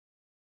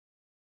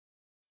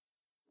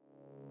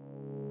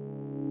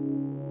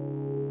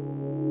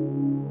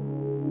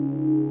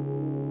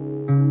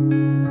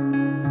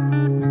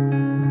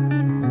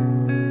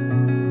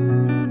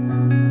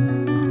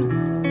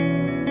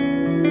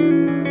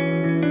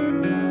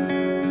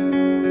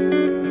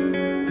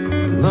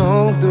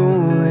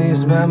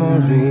these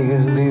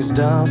memories, these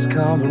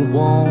dust-covered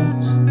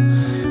walls.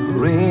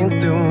 Read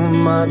through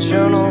my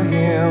journal,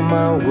 hear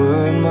my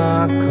word,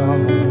 my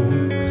call.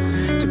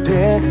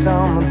 Depict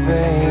on the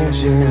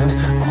pages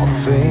all the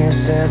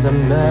faces I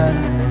met.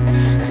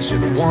 'Cause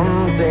you're the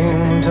one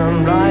thing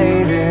done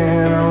right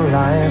in a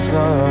life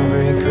of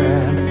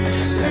regret.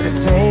 Let it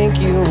take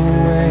you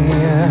away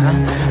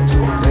to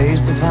a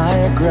place of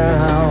higher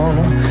ground.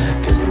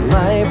 'Cause the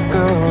life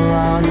girl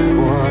I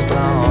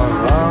was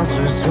lost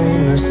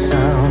between the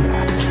sound.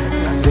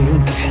 And I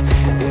think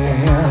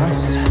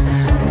it's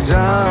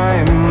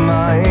time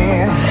I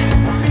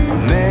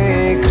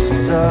make a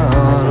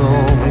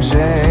subtle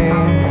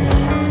change.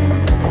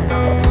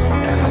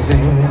 And I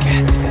think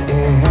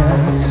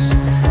it's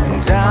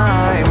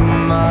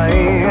time I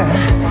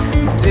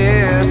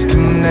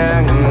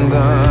disconnect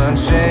the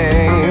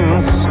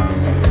chains.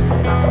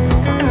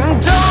 And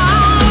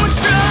don't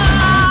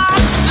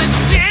trust the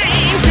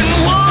changing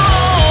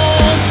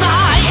walls.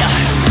 I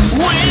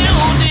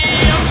will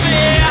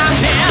defend,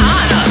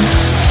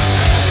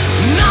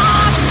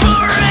 not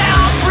for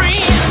every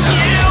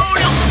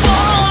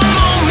beautiful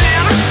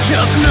moment.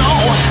 'Cause no,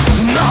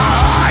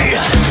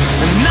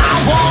 I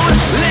won't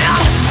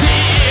let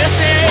this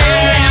end.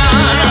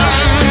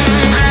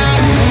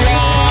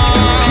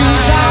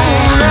 'Cause I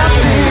won't let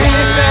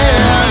this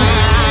end.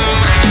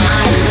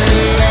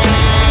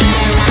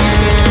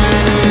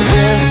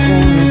 Within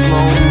these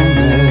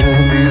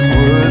moments, these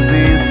words,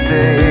 these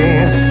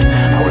days,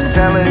 I was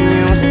telling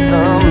you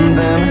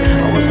something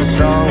I wasn't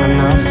strong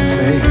enough to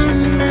face.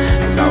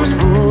 'Cause I was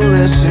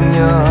foolish and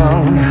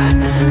young,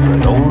 but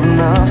old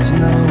enough to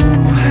know.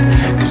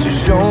 'Cause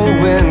you're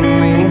showing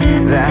me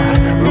that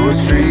those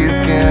trees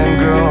can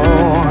grow.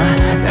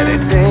 Let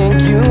it take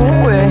you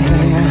away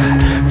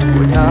to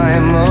a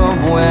time of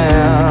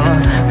when,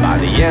 by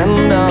the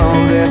end of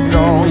this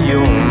all,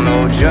 you'll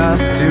know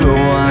just who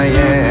I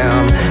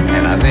am.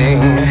 And I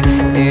think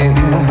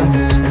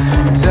it's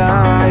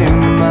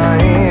time I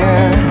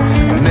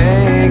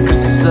make a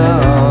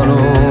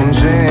subtle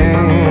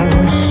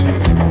change.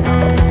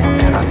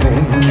 And I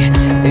think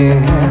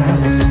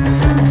it's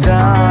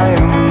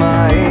time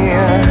I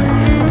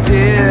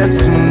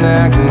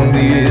disconnect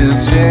these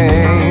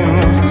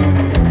chains.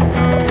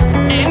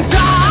 And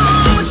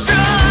don't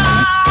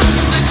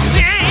trust the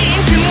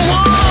changing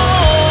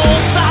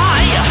walls.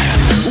 I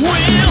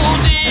will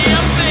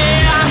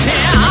defend,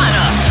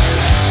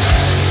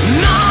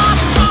 not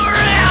for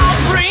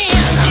every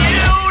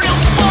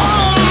beautiful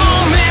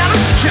moment.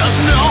 'Cause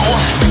no,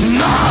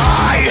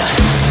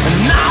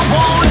 I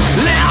won't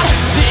let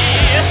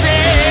this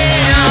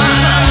end.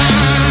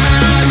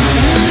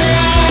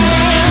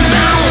 And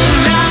I won't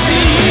let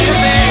this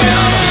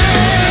end.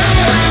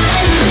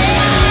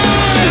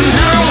 And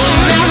I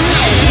won't let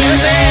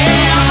this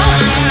end.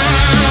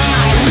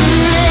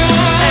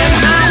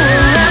 And I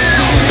won't let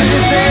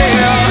this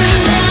end.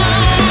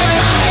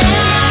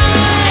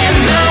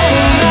 And I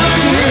won't let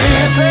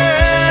this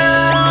end.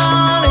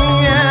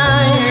 Yeah.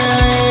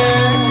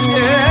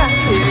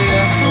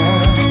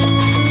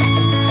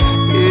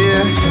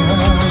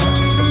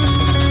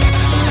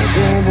 The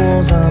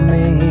tables are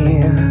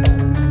made.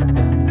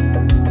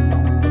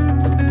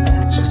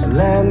 Just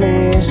let me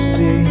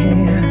see.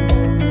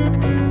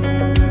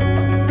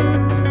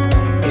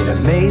 It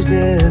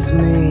amazes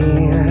me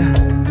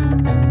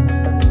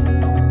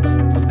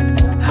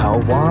how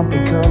one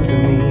becomes a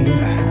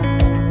need.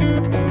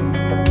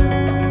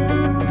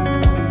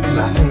 And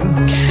I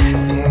think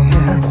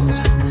it's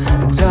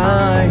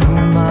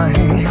time I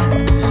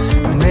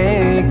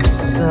make a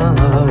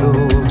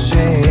subtle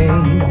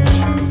change.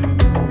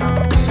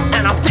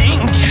 And I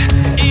think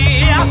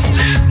it's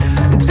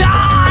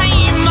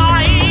time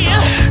I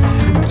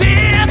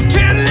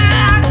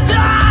disconnect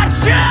the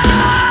chains.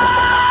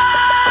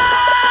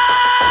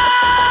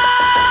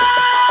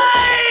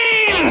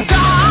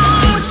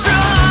 Don't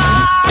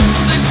trust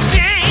the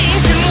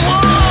changing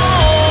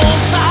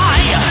walls.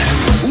 I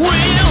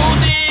will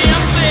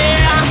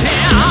defend,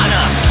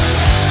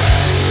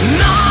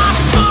 not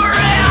for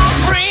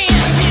every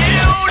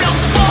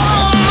beautiful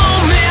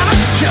moment.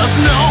 'Cause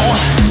no,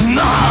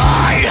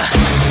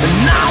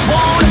 I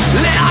won't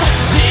let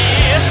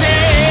this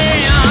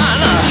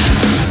end.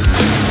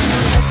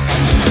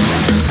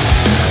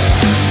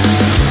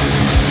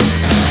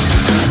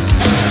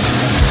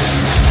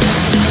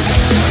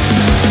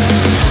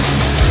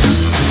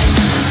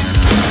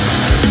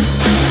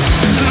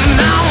 And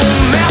I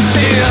won't let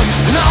this,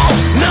 no.